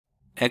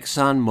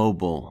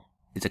ExxonMobil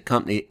is a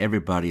company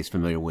everybody is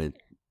familiar with.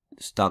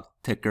 Stock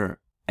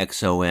ticker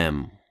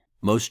XOM.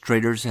 Most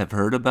traders have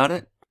heard about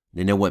it.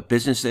 They know what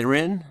business they're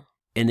in,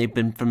 and they've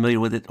been familiar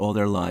with it all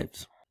their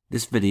lives.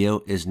 This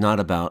video is not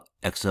about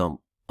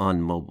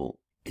ExxonMobil.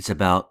 It's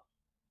about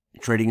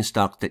trading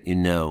stock that you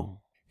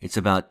know. It's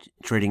about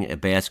trading a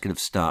basket of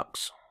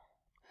stocks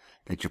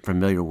that you're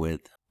familiar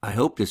with. I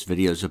hope this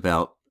video is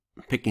about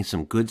picking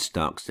some good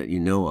stocks that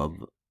you know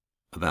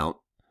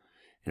about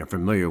and are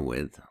familiar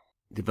with.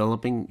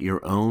 Developing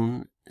your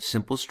own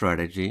simple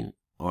strategy,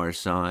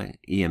 RSI,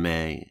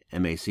 EMA,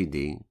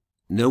 MACD.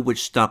 Know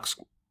which stocks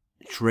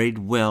trade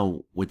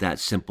well with that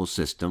simple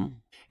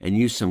system and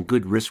use some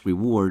good risk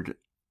reward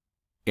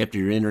after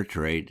your inner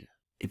trade.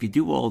 If you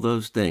do all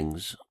those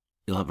things,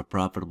 you'll have a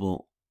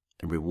profitable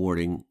and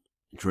rewarding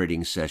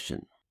trading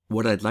session.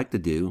 What I'd like to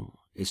do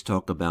is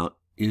talk about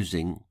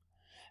using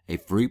a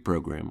free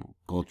program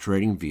called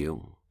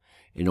Tradingview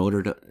in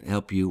order to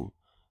help you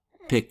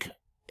pick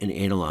and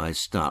analyze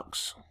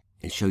stocks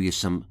and show you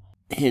some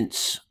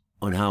hints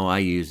on how I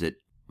use it.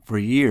 For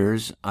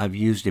years, I've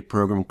used a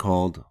program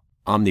called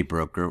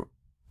OmniBroker,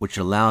 which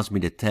allows me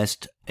to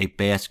test a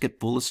basket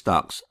full of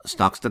stocks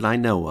that I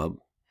know of,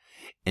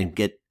 and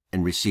get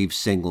and receive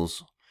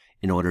signals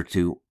in order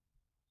to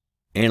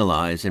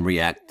analyze and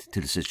react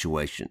to the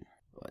situation.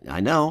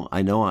 I know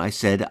I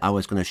said I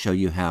was going to show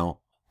you how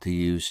to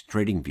use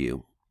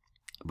Tradingview,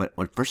 but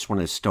I first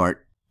want to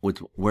start with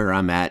where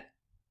I'm at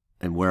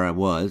and where I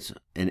was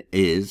and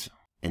is,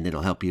 and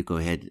it'll help you go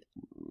ahead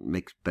and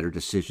make better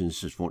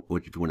decisions if you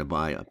want to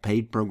buy a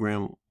paid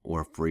program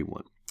or a free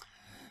one.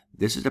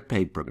 This is a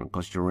paid program. It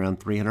costs you around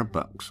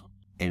 $300,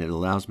 and it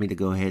allows me to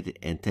go ahead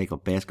and take a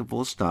basket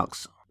full of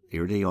stocks.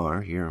 Here they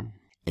are here,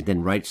 and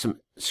then write some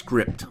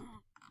script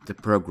to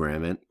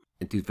program it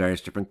and do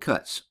various different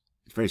cuts.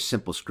 It's a very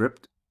simple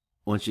script.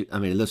 It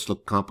looks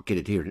look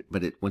complicated here,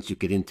 but once you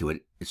get into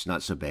it, it's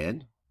not so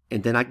bad.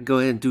 And then I can go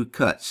ahead and do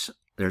cuts.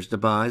 There's the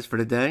buys for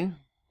the day.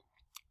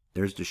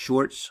 There's the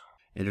shorts,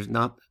 and there's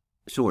not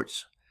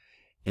shorts.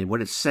 And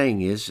what it's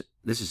saying is,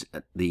 this is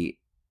the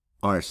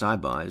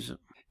RSI buys.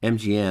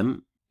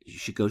 MGM, you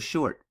should go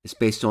short. It's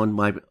based on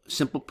my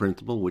simple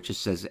principle, which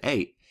says,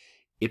 hey,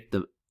 if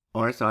the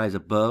RSI is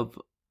above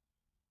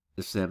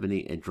the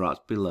 70 and drops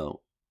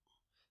below,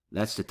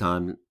 that's the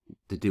time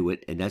to do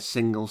it. And that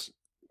signals,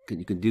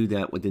 you can do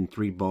that within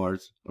 3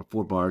 bars or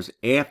 4 bars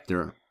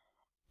after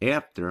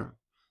the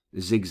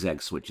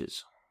zigzag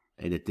switches.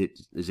 And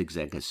the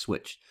zigzag has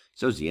switched.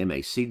 So is the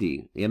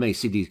MACD. The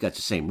MACD's got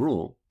the same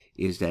rule,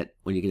 is that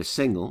when you get a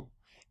signal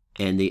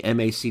and the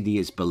MACD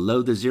is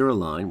below the 0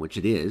 line, which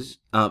it is,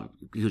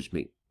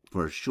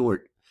 for a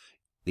short,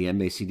 the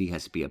MACD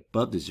has to be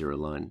above the 0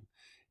 line,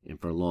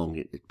 and for a long,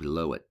 it's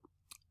below it.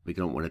 We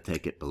don't want to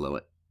take it below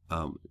it.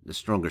 The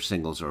stronger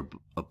signals are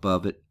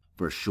above it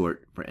for a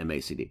short for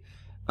MACD.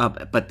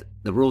 But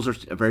the rules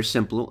are very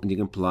simple, and you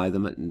can apply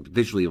them and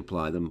visually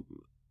apply them.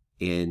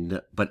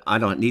 But I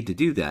don't need to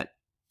do that.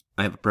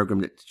 I have a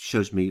program that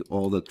shows me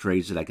all the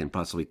trades that I can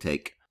possibly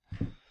take.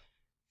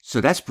 So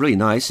that's really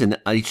nice. And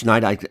each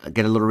night I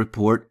get a little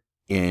report,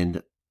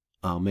 and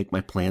I'll make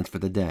my plans for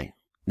the day.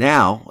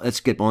 Now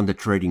let's get on to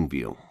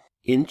Tradingview.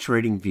 In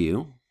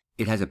Tradingview,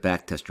 it has a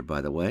backtester,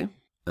 by the way.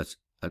 That's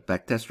a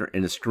backtester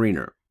and a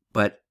screener.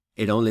 But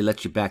it only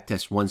lets you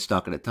backtest one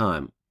stock at a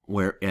time.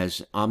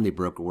 Whereas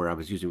OmniBroker, where I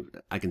was using,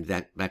 I can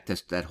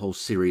backtest that whole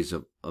series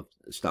of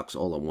stocks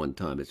all at one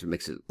time. It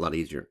makes it a lot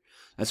easier.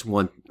 That's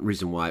one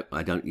reason why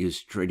I don't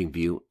use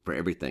Tradingview for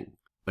everything.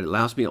 But it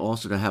allows me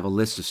also to have a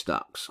list of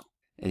stocks.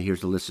 And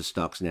here's the list of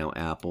stocks now: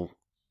 Apple,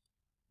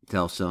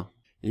 Telsa.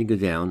 And you go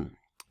down,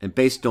 and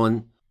based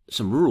on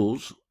some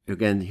rules,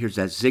 again, here's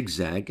that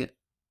zigzag.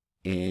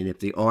 And if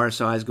the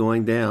RSI is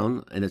going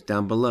down and it's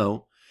down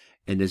below,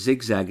 and the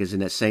zigzag is in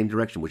that same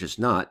direction, which it's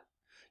not,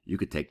 you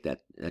could take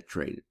that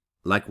trade.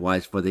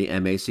 Likewise for the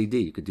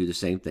MACD, you could do the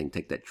same thing.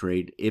 Take that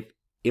trade if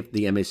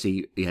the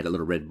MACD had a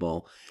little red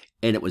ball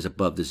and it was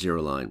above the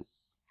 0 line.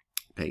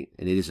 Okay,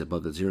 and it is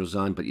above the 0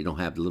 line, but you don't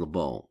have the little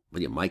ball.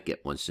 Well, you might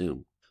get one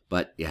soon.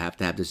 But you have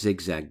to have the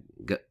zigzag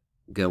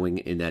going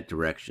in that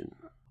direction.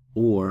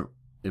 Or,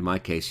 in my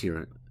case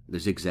here, the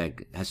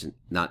zigzag hasn't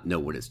not know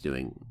what it's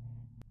doing,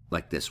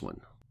 like this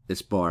one.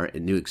 This bar,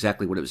 it knew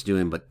exactly what it was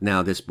doing, but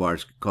now this bar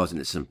is causing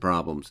it some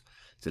problems.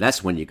 So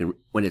that's when you can,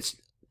 when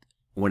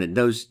it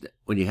knows,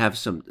 when you have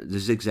the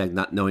zigzag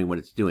not knowing what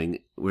it's doing,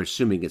 we're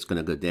assuming it's going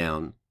to go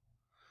down,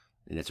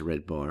 and that's a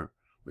red bar.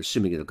 We're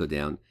assuming it'll go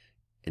down,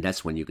 and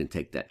that's when you can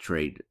take that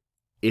trade.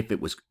 If the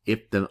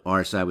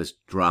RSI was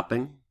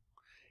dropping,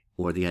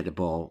 or they had the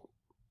ball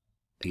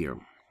here,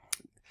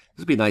 this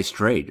would be a nice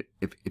trade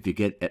if you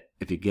get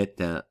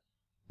the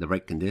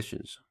right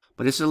conditions.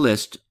 But it's a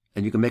list,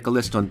 and you can make a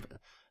list on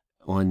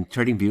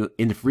Tradingview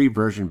in the free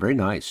version. Very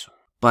nice.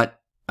 But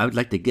I would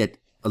like to get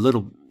a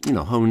little,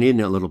 hone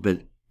in a little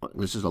bit.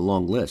 This is a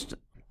long list.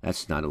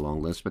 That's not a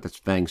long list, but that's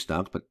FANG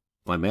stocks. But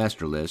my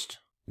master list,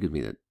 give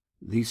me that.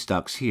 These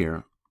stocks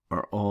here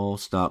are all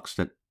stocks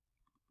that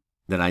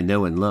I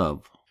know and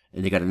love,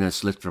 and they got a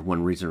nice list for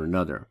one reason or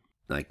another.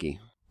 Nike,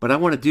 But I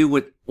want to do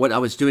what I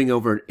was doing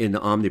over in the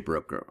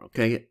OmniBroker,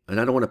 okay? And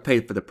I don't want to pay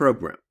for the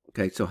program,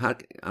 okay? So how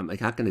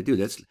can I do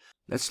this?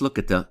 Let's look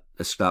at the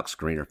stock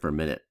screener for a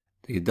minute.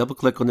 You double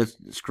click on the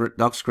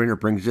stock screener,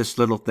 brings this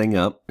little thing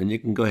up, and you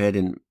can go ahead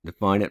and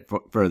define it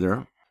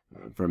further.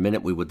 For a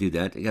minute, we will do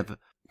that. You have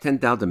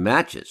 10,000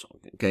 matches,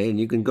 okay? And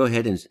you can go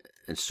ahead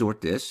and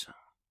sort this,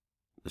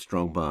 the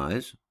strong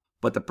buys.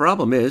 But the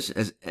problem is,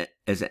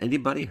 has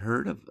anybody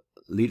heard of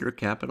Leader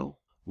Capital?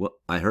 Well,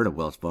 I heard of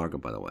Wells Fargo,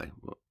 by the way.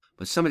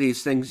 But some of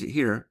these things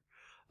here,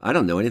 I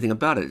don't know anything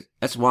about it.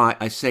 That's why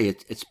I say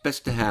it's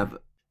best to have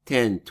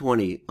 10,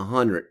 20,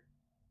 100,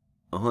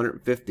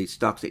 150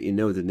 stocks that you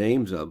know the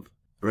names of,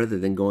 rather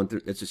than going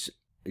through.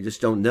 You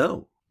just don't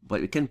know.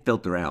 But you can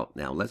filter out.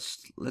 Now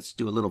let's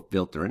do a little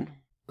filtering.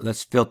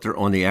 Let's filter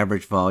on the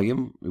average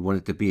volume. We want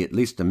it to be at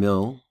least $1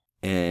 million,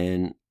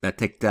 and that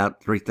takes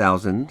out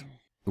 3,000.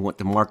 We want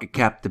the market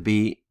cap to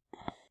be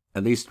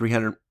at least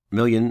 300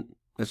 million.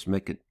 Let's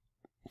make it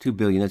 2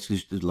 billion. Let's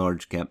use the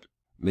large cap,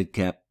 mid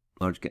cap,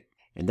 large cap,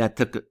 and that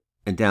took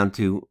it down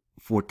to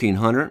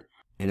 1,400.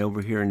 And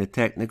over here in the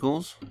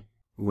technicals,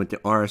 we went to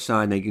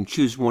RSI. Now you can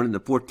choose one in the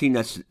 14.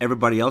 That's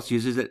everybody else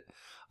uses it.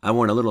 I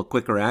want a little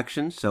quicker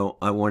action, so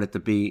I want it to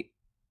be.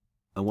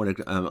 I'm going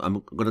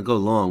to go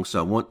long, so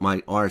I want my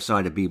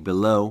RSI to be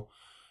below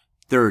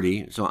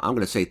 30. So I'm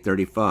going to say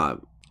 35.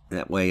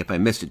 That way, if I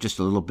miss it just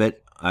a little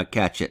bit, I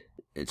catch it.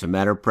 It's a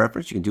matter of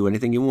preference. You can do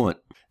anything you want.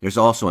 There's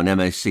also an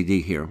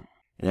MACD here,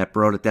 and that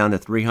brought it down to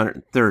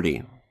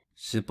 330.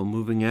 Simple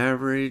moving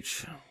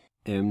average,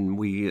 and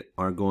we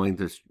are going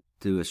to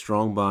do a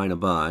strong buy and a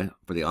buy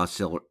for the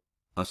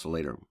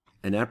oscillator,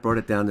 and that brought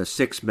it down to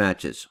 6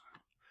 matches.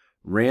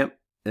 Ramp.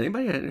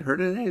 Anybody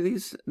heard of any of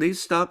these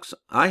stocks?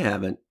 I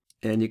haven't,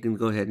 and you can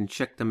go ahead and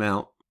check them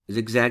out.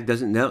 Zigzag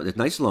doesn't know. There's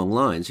nice long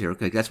lines here.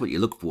 Okay, that's what you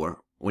look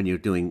for when you're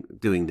doing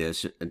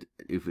this,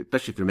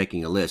 especially if you're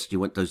making a list. You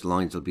want those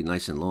lines to be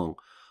nice and long,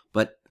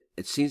 but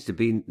it seems to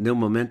be no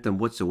momentum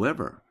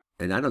whatsoever,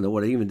 and I don't know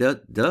what it even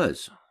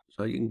does.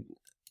 So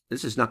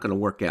this is not going to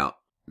work out.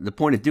 The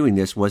point of doing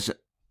this was,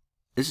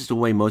 this is the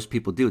way most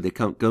people do. They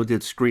go to the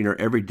screener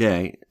every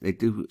day. They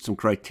do some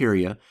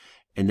criteria,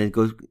 and then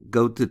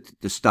go to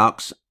the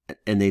stocks,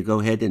 and they go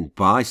ahead and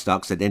buy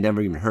stocks that they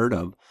never even heard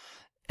of.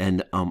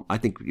 And I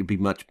think you'd be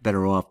much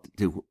better off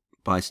to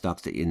buy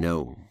stocks that you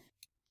know.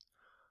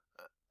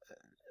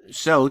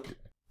 So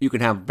you can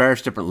have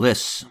various different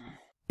lists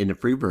in the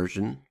free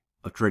version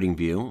of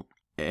TradingView,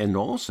 and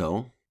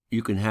also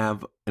you can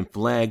have and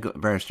flag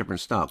various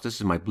different stocks. This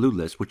is my blue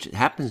list, which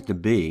happens to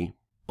be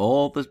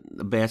all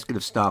the basket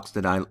of stocks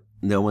that I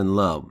know and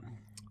love.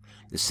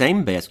 The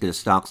same basket of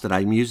stocks that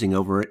I'm using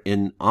over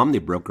in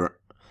OmniBroker,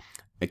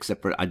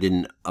 except for I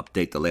didn't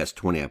update the last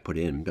 20 I put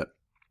in, but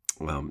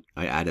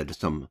I added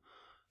some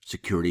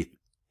security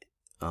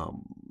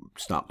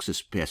stocks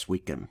this past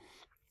weekend.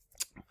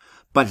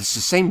 But it's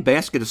the same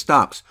basket of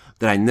stocks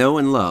that I know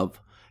and love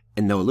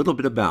and know a little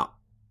bit about.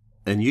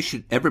 And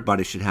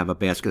everybody should have a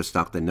basket of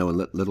stock they know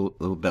a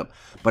little bit.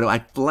 But I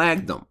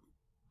flagged them.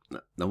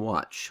 Now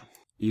watch.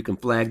 You can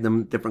flag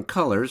them different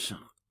colors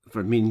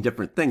for meaning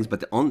different things,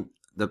 but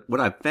what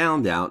I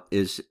found out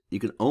is you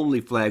can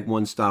only flag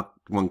one stock,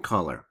 one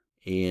color,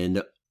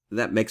 and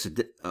that makes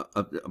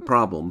a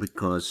problem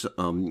because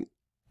when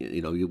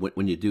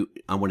you do,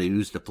 I want to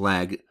use the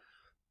flag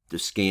to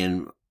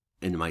scan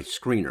in my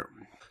screener.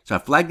 So I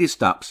flag these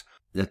stocks.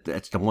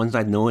 That's the ones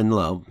I know and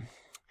love,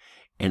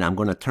 and I'm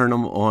going to turn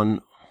them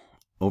on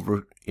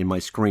over in my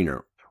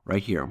screener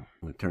right here. I'm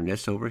going to turn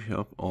this over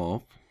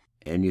off,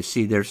 and you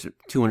see there's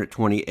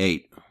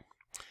 228,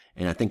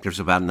 and I think there's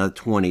about another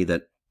 20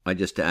 that I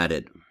just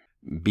added.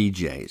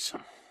 BJs.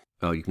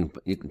 Oh, you can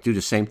do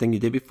the same thing you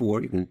did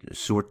before. You can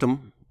sort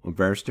them with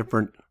various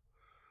different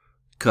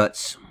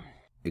cuts.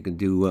 You can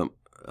do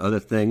other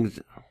things.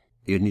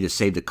 You need to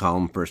save the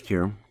column first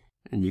here,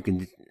 and you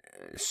can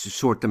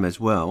sort them as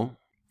well.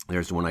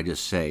 There's the one I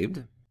just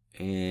saved,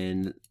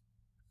 and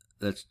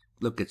let's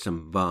look at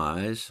some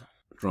buys.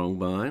 Strong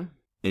buy.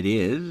 It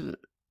is.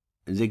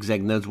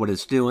 Zigzag knows what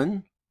it's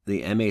doing.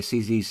 The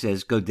MACD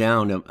says go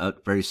down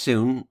very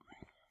soon,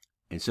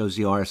 and so is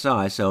the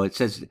RSI. So it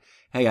says,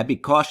 hey, I'd be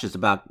cautious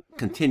about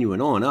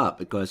continuing on up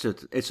because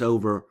it's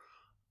overbought.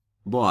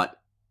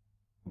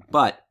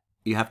 But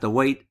you have to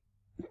wait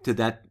to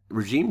that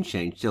regime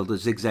change till the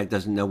Zigzag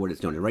doesn't know what it's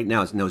doing. Right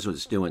now, it knows what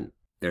it's doing.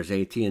 There's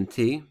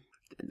AT&T.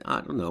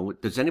 I don't know.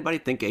 Does anybody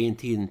think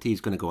AT&T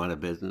is going to go out of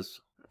business?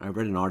 I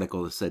read an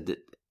article that said that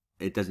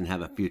it doesn't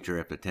have a future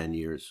after 10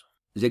 years.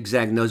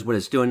 Zigzag knows what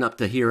it's doing up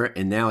to here,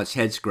 and now it's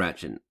head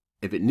scratching.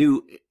 If it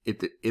knew, if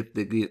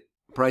the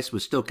price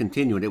was still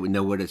continuing, it would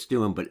know what it's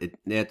doing, but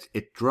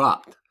it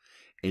dropped,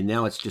 and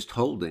now it's just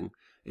holding.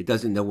 It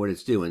doesn't know what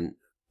it's doing.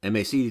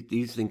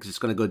 MACD thinks it's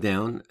going to go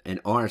down,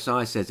 and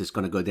RSI says it's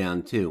going to go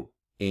down too.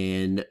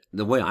 And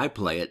the way I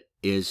play it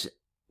is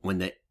when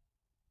the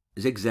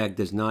Zigzag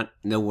does not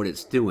know what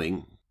it's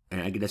doing, and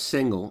I get a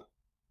single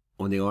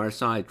when the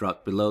RSI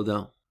drops below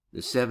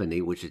the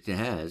 70, which it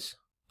has,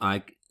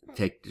 I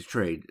take the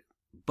trade.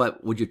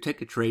 But would you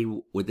take a trade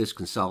with this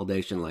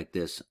consolidation like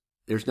this?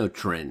 there's no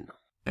trend.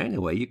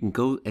 Anyway, you can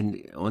go,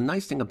 and one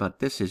nice thing about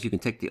this is you can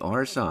take the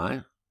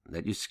RSI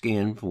that you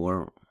scanned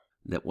for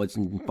that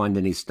wasn't find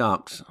any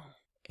stocks,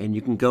 and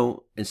you can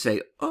go and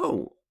say,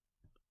 oh,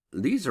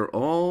 these are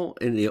all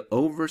in the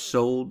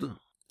oversold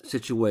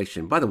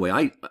situation. By the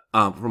way,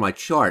 for my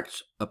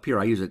charts up here,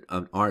 I use an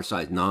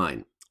RSI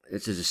 9.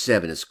 This is a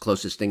 7. It's the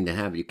closest thing to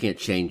have. You can't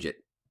change it,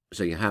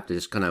 so you have to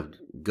just kind of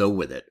go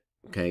with it.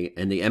 Okay,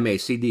 and the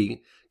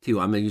MACD too.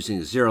 I'm using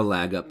a zero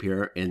lag up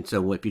here, and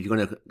so if you're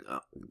going to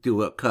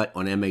do a cut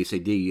on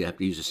MACD, you have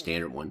to use a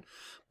standard one,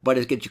 but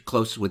it gets you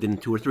close within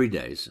 2 or 3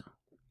 days,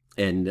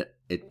 and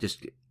it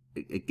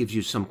gives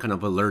you some kind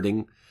of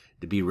alerting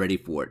to be ready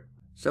for it.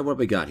 So what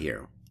we got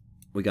here?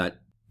 We got,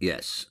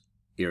 yes,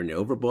 you're in the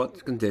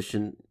overbought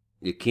condition.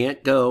 You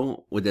can't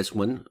go with this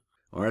one.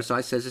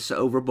 RSI says it's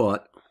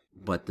overbought,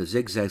 but the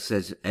zigzag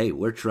says, hey,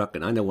 we're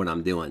trucking. I know what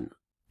I'm doing,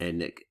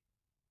 and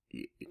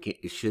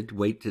you should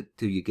wait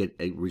till you get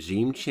a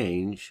regime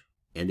change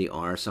and the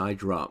RSI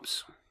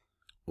drops,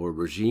 or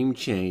regime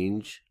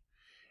change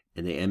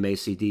and the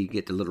MACD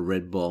get the little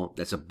red ball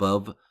that's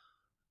above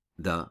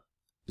the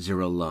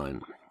zero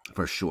line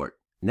for short.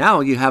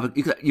 Now you have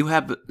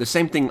the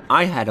same thing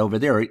I had over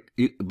there,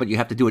 but you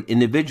have to do it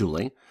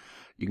individually.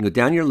 You can go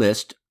down your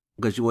list,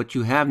 because what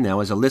you have now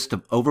is a list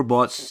of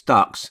overbought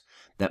stocks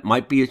that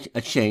might be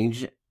a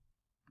change,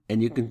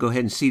 and you can go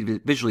ahead and see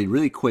it visually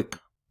really quick.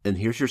 And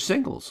here's your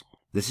singles.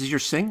 This is your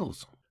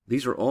singles.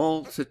 These are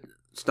all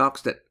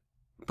stocks that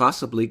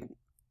possibly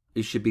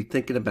you should be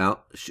thinking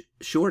about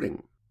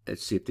shorting.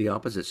 Let's see if the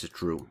opposite is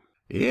true.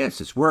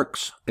 Yes, it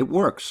works. It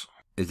works.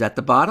 Is that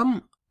the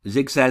bottom?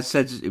 Zigzag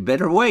says you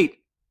better wait.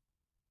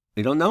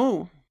 You don't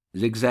know.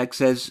 Zigzag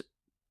says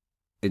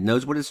it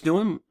knows what it's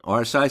doing.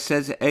 RSI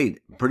says, hey,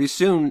 pretty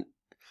soon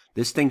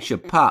this thing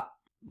should pop.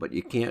 But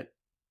you can't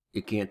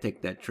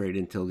take that trade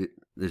until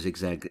the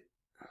zigzag.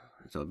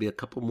 So it'll be a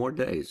couple more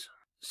days.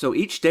 So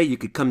each day you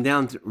could come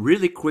down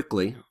really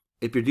quickly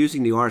if you're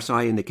using the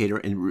RSI indicator,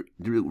 and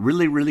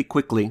really, really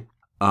quickly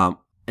and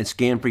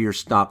scan for your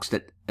stocks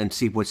and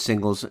see what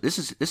singles. This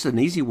is an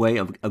easy way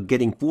of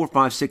getting 4,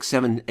 5, 6,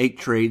 7, 8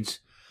 trades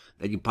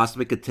that you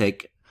possibly could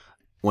take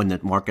when the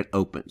market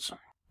opens,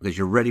 because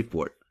you're ready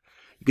for it.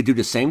 You could do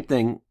the same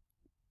thing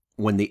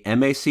when the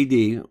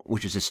MACD,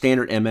 which is a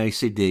standard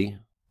MACD,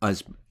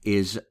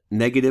 is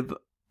negative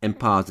and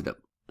positive.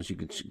 So you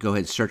can go ahead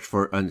and search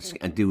for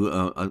and do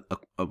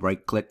a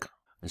right click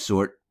and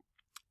sort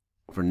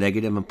for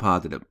negative and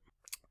positive.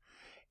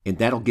 And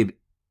that'll give,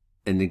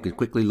 and you can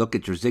quickly look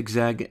at your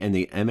zigzag and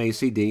the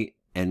MACD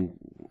and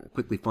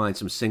quickly find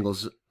some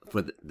singles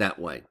for that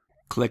way.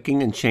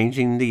 Clicking and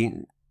changing the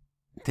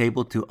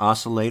table to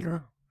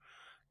oscillator,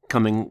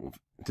 coming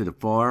to the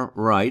far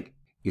right,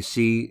 you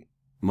see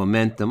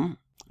momentum,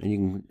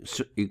 and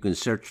you can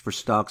search for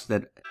stocks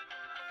that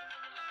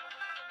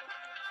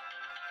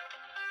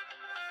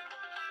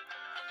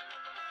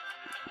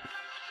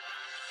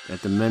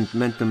the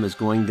momentum is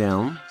going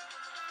down,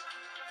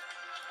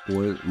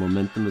 or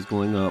momentum is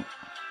going up.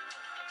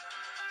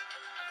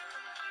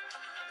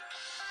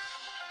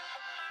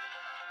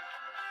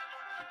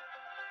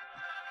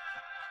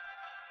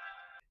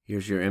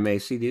 Here's your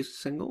MACD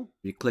single.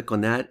 You click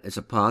on that, it's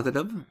a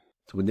positive.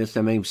 So when this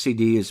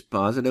MACD is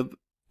positive,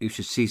 you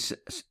should see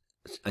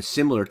a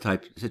similar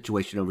type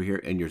situation over here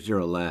in your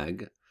zero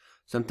lag.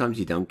 Sometimes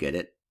you don't get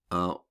it,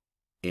 and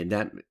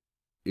that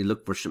you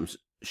look for some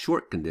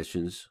short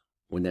conditions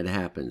when that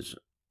happens,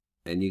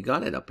 and you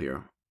got it up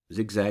here.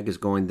 Zigzag is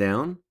going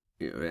down.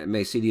 Your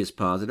MACD is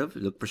positive.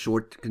 Look for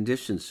short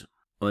conditions.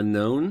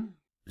 Unknown.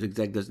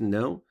 Zigzag doesn't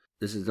know.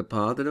 This is a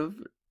positive.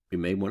 You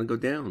may want to go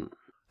down.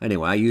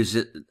 Anyway, I use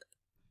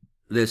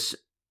this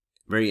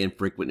very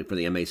infrequently for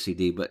the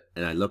MACD,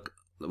 and I look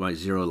at my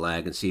zero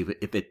lag and see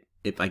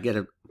if I get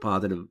a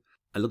positive.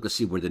 I look to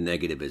see where the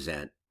negative is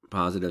at.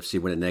 Positive. See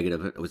where the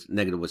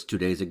negative was 2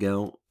 days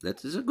ago.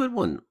 That is a good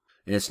one,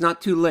 and it's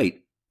not too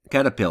late.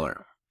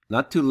 Caterpillar.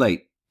 Not too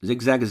late.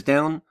 Zigzag is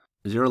down.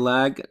 Zero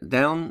lag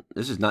down.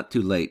 This is not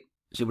too late.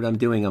 See what I'm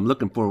doing? I'm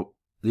looking for,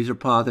 these are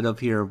positive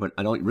here, but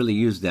I don't really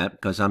use that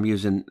because I'm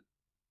using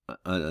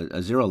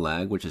a zero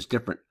lag, which is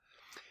different.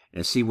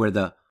 And see where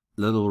the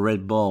little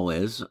red ball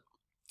is,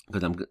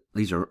 because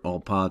these are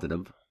all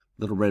positive.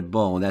 Little red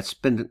ball, and that's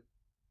been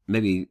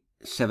maybe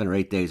 7 or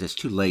 8 days. It's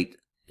too late.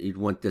 You'd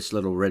want this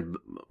little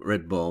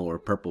red ball or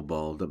purple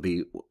ball to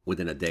be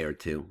within a day or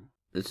two.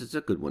 This is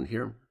a good one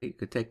here. You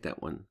could take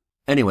that one.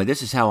 Anyway,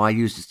 this is how I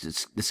use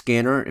the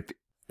scanner.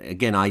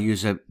 Again, I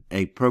use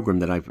a program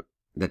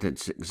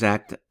that's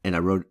exact, and I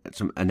wrote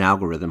an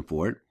algorithm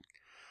for it.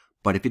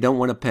 But if you don't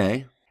want to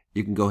pay,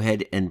 you can go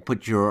ahead and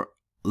put your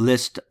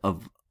list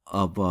of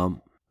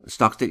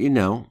stocks that you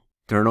know,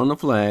 turn on the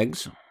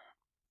flags,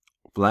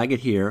 flag it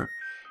here,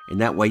 and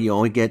that way you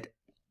only get,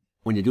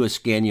 when you do a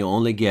scan, you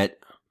only get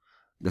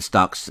the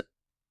stocks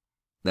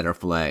that are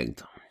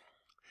flagged.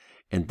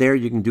 And there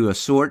you can do a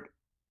sort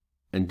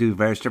and do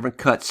various different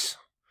cuts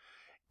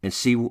and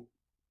see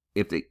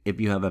if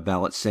you have a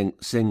valid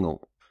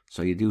single.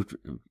 So you do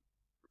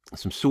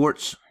some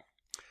sorts,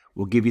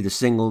 will give you the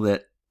single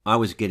that I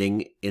was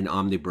getting in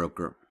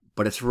OmniBroker,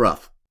 but it's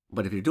rough.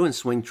 But if you're doing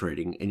swing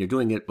trading and you're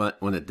doing it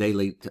on a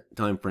daily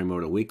time frame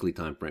or a weekly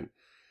time frame,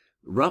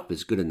 rough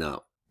is good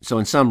enough. So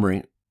in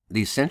summary,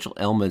 the essential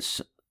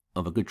elements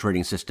of a good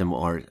trading system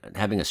are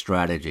having a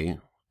strategy,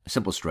 a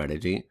simple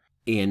strategy.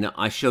 And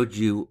I showed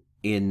you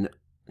in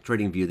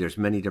TradingView, there's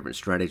many different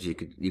strategies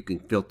you can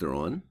filter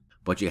on,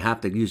 but you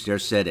have to use their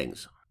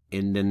settings.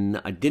 And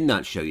then I did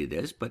not show you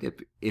this, but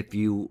if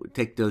you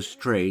take those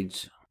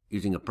trades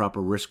using a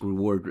proper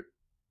risk-reward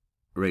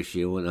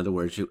ratio, in other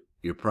words,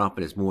 your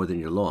profit is more than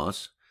your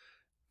loss,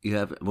 you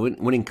have a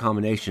winning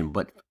combination.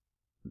 But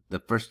the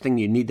first thing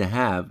you need to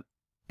have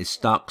is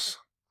stocks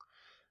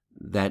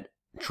that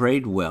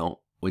trade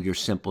well with your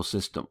simple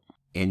system.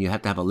 And you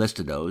have to have a list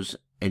of those.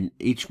 And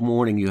each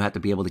morning you have to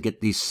be able to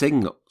get these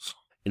signals.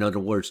 In other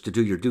words, to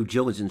do your due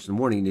diligence in the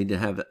morning, you need to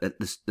have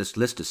this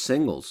list of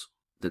signals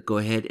to go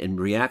ahead and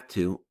react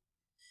to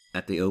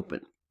at the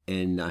open.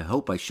 And I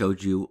hope I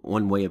showed you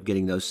one way of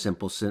getting those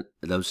simple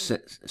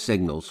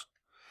signals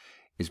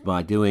is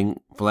by doing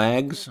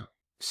flags,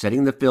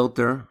 setting the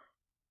filter,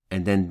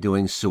 and then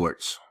doing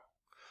sorts.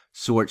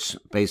 Sorts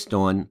based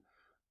on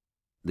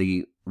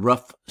the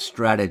rough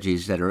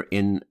strategies that are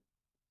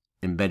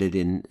embedded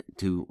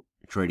into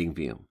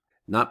TradingView.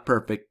 Not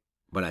perfect,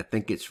 but I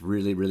think it's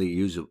really, really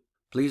usable.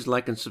 Please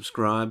like and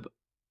subscribe.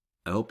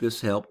 I hope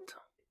this helped.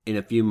 In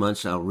a few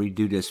months, I'll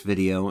redo this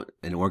video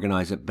and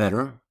organize it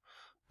better.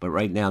 But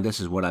right now,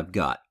 this is what I've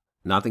got.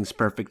 Nothing's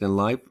perfect in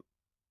life.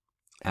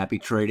 Happy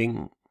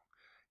trading.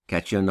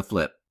 Catch you on the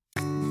flip.